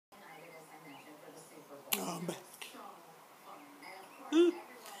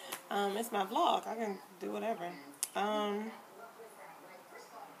It's my vlog. I can do whatever. I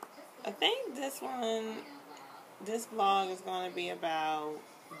think this vlog is going to be about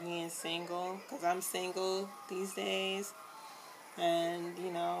being single, because I'm single these days. And,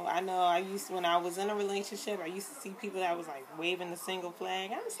 when I was in a relationship, I used to see people that was like waving the single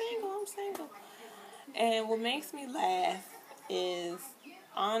flag. I'm single. And what makes me laugh is,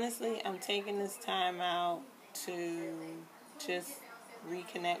 honestly, I'm taking this time out to just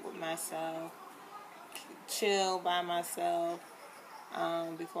reconnect with myself, chill by myself,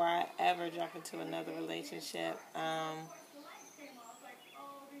 before I ever jump into another relationship.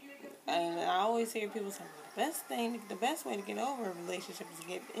 And I always hear people say, the best way to get over a relationship is to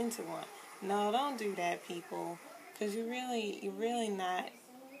get into one. No, don't do that, people, because you're really not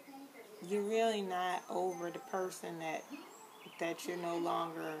over the person that you're no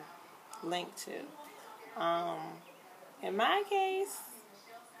longer linked to. In my case,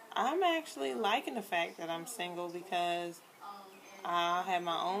 I'm actually liking the fact that I'm single, because I'll have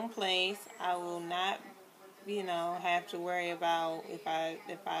my own place. I will not, have to worry about if I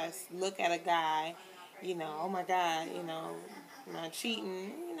look at a guy, oh my God, I'm not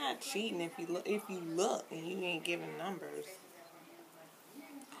cheating. You're not cheating if you look and you ain't giving numbers.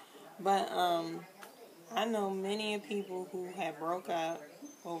 But I know many people who have broke up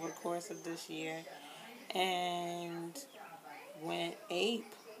over the course of this year and went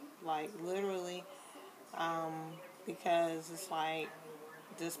ape, like literally, because it's like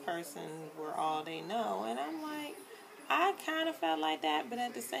this person were all they know. And I'm like, I kind of felt like that, but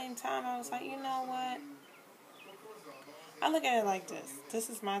at the same time, I was like, you know what? I look at it like this. This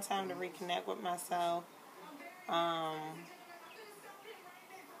is my time to reconnect with myself. And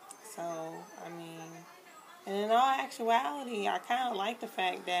in all actuality, I kind of like the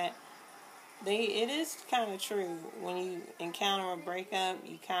fact that it is kind of true. When you encounter a breakup,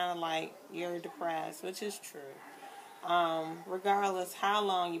 you kind of like, you're depressed, which is true. Regardless how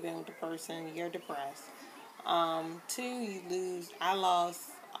long you've been with the person, you're depressed. Two, I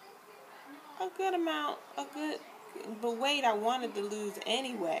lost a good but weight I wanted to lose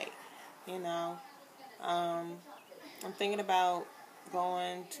anyway, I'm thinking about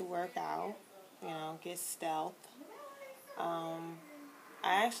going to work out, get stealth.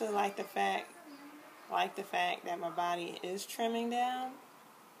 I actually like the fact that my body is trimming down,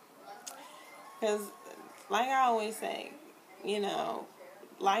 because like I always say,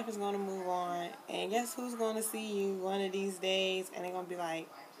 life is going to move on, and guess who's going to see you one of these days, and they're going to be like,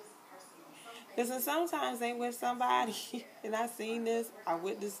 because sometimes they with somebody, and I seen this, I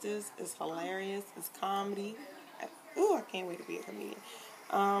witnessed this, it's hilarious, it's comedy. Ooh, I can't wait to be a comedian.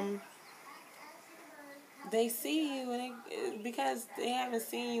 They see you, and because they haven't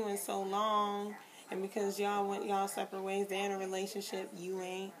seen you in so long, and because y'all went y'all separate ways, they're in a relationship, you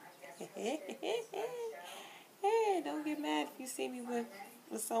ain't. Hey, don't get mad if you see me with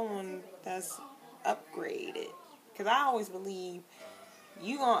someone that's upgraded. Because I always believe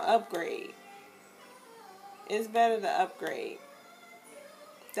you gonna upgrade. It's better to upgrade.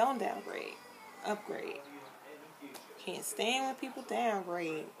 Don't downgrade. Upgrade. Can't stand when people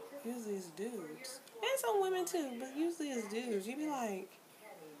downgrade. Usually it's dudes. And some women too, but usually it's dudes. You be like,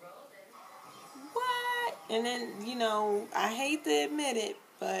 what? And then, I hate to admit it,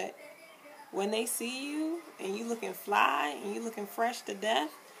 but when they see you and you looking fly and you looking fresh to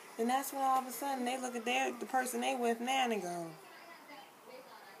death, then that's when all of a sudden they look at the person they with now and they go,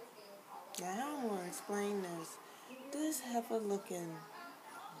 now I want to explain this. This heifer looking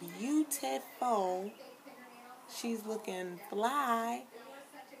beautiful. She's looking fly,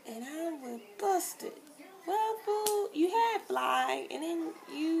 and I was busted. Well, boo, you had fly, and then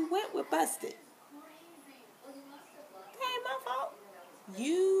you went with busted. That ain't my fault.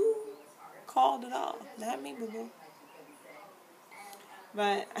 You called it off, not me, boo-boo.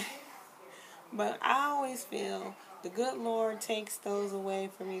 But I always feel the good Lord takes those away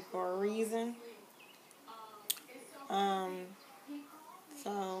from me for a reason.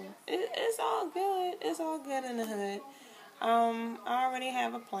 So it's all good. It's all good in the hood. I already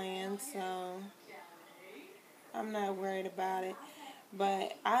have a plan, so I'm not worried about it.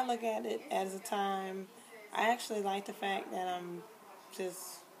 But I look at it as a time. I actually like the fact that I'm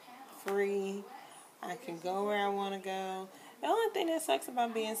just free. I can go where I want to go. The only thing that sucks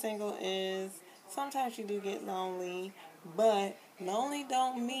about being single is sometimes you do get lonely, but lonely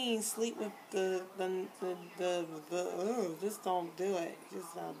don't mean sleep with just don't do it.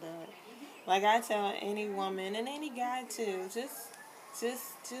 Just don't do it. Like I tell any woman and any guy too, just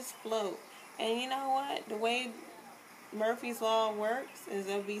float. And you know what? The way Murphy's Law works is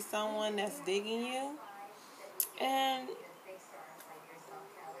there'll be someone that's digging you, and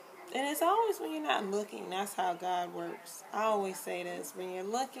And it's always when you're not looking. That's how God works. I always say this. When you're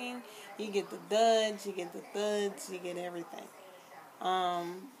looking, you get the duds, you get the thuds, you get everything.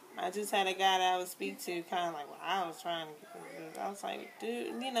 I just had a guy that I would speak to kind of like, well, I was trying to get this. I was like,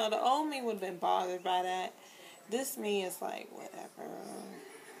 dude, the old me would have been bothered by that. This me is like, whatever.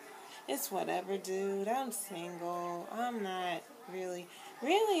 It's whatever, dude. I'm single. I'm not really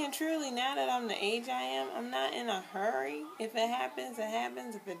and truly, now that I'm the age I am, I'm not in a hurry. If it happens, it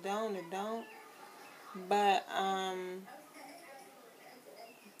happens. If it don't, it don't. But,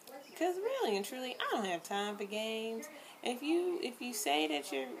 because really and truly, I don't have time for games. If you say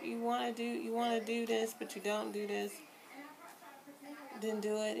that you want to do this, but you don't do this, then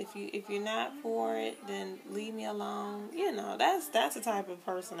do it. If you're not for it, then leave me alone. That's the type of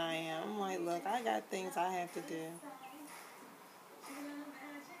person I am. I'm like, look, I got things I have to do.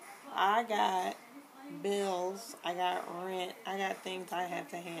 I got bills, I got rent, I got things I have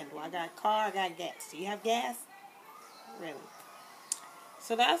to handle. I got car, I got gas. Do you have gas? Really?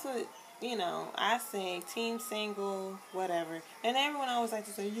 So that's what, I say, team single, whatever. And everyone always likes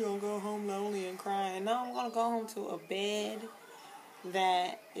to say, you don't go home lonely and crying. No, I'm going to go home to a bed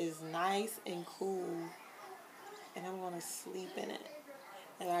that is nice and cool, and I'm going to sleep in it.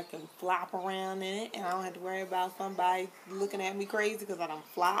 And I can flop around in it, and I don't have to worry about somebody looking at me crazy because I don't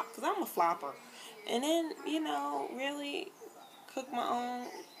flop, because I'm a flopper. And then, really cook my own,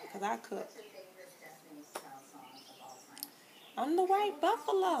 because I cook. I'm the white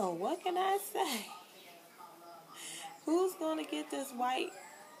buffalo. What can I say? Who's going to get this white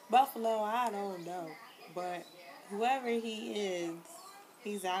buffalo? I don't know. But whoever he is,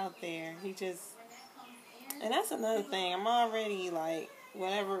 he's out there. And that's another thing. I'm already like,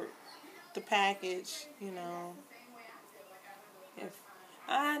 whatever the package, if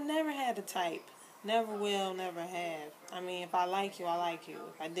I never had a type. Never will, never have. I mean, if I like you, I like you.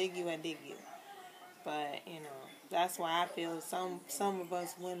 If I dig you, I dig you. But, that's why I feel some of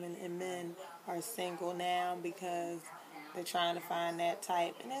us women and men are single now, because they're trying to find that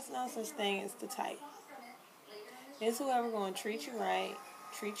type. And there's no such thing as the type. It's whoever going to treat you right,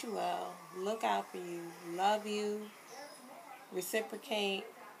 treat you well, look out for you, love you, reciprocate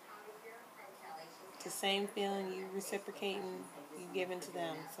the same feeling you reciprocating, you giving to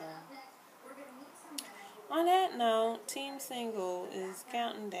them. So, on that note, Team Single is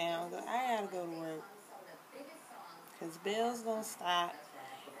counting down. I gotta go to work, because bills don't stop.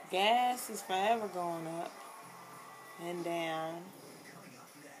 Gas is forever going up and down.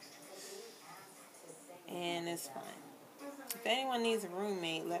 And it's fine. If anyone needs a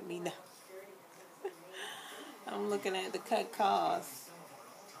roommate, let me know. I'm looking at the cut costs.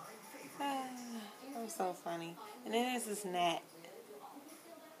 I'm so funny. And then there's this gnat.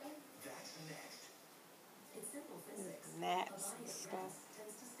 Gnats and stuff.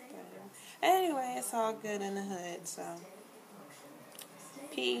 But anyway, it's all good in the hood. So,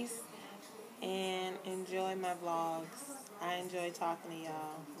 peace and enjoy my vlogs. I enjoy talking to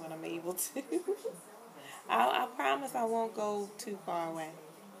y'all when I'm able to. I promise I won't go too far away.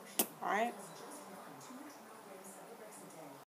 Alright?